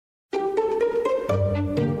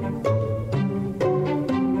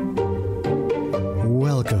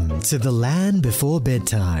to The Land Before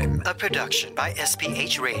Bedtime, a production by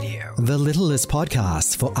SPH Radio, the littlest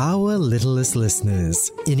podcast for our littlest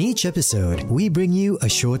listeners. In each episode, we bring you a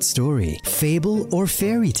short story, fable, or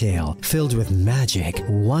fairy tale filled with magic,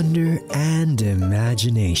 wonder, and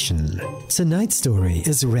imagination. Tonight's story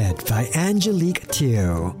is read by Angelique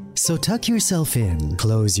Teo. So tuck yourself in,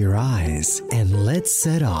 close your eyes, and let's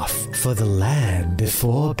set off for The Land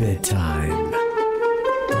Before Bedtime.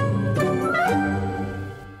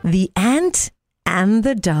 The Ant and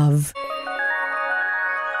the Dove.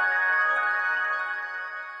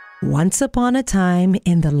 Once upon a time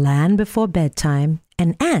in the land before bedtime,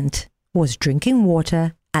 an ant was drinking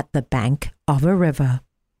water at the bank of a river.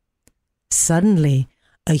 Suddenly,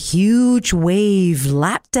 a huge wave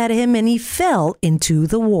lapped at him and he fell into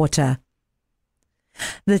the water.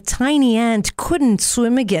 The tiny ant couldn't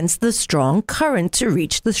swim against the strong current to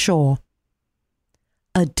reach the shore.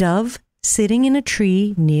 A dove sitting in a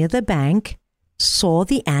tree near the bank saw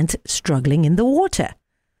the ant struggling in the water.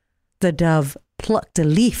 The dove plucked a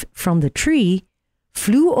leaf from the tree,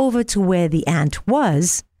 flew over to where the ant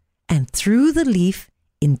was, and threw the leaf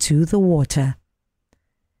into the water.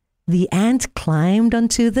 The ant climbed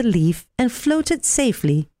onto the leaf and floated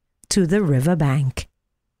safely to the river bank.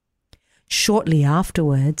 Shortly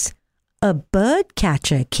afterwards, a bird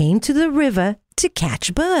catcher came to the river to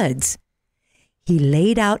catch birds. He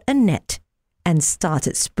laid out a net and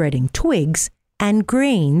started spreading twigs and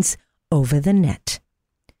grains over the net.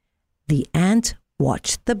 The ant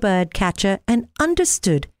watched the bird catcher and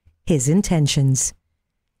understood his intentions.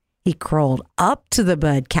 He crawled up to the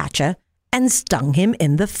bird catcher and stung him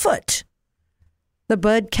in the foot. The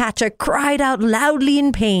bird catcher cried out loudly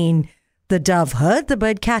in pain. The dove heard the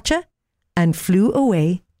bird catcher and flew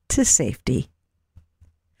away to safety.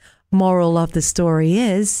 Moral of the story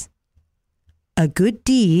is, a good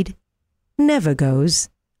deed never goes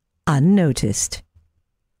unnoticed.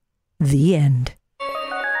 The end.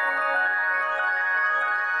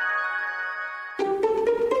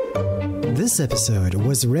 This episode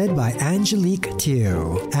was read by Angelique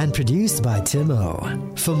Teo and produced by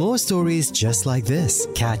Timo. For more stories just like this,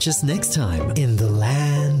 catch us next time in The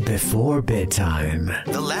Land Before Bedtime.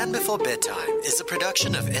 The Land Before Bedtime is a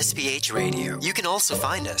production of SPH Radio. You can also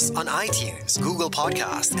find us on iTunes, Google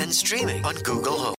Podcasts, and streaming on Google Home.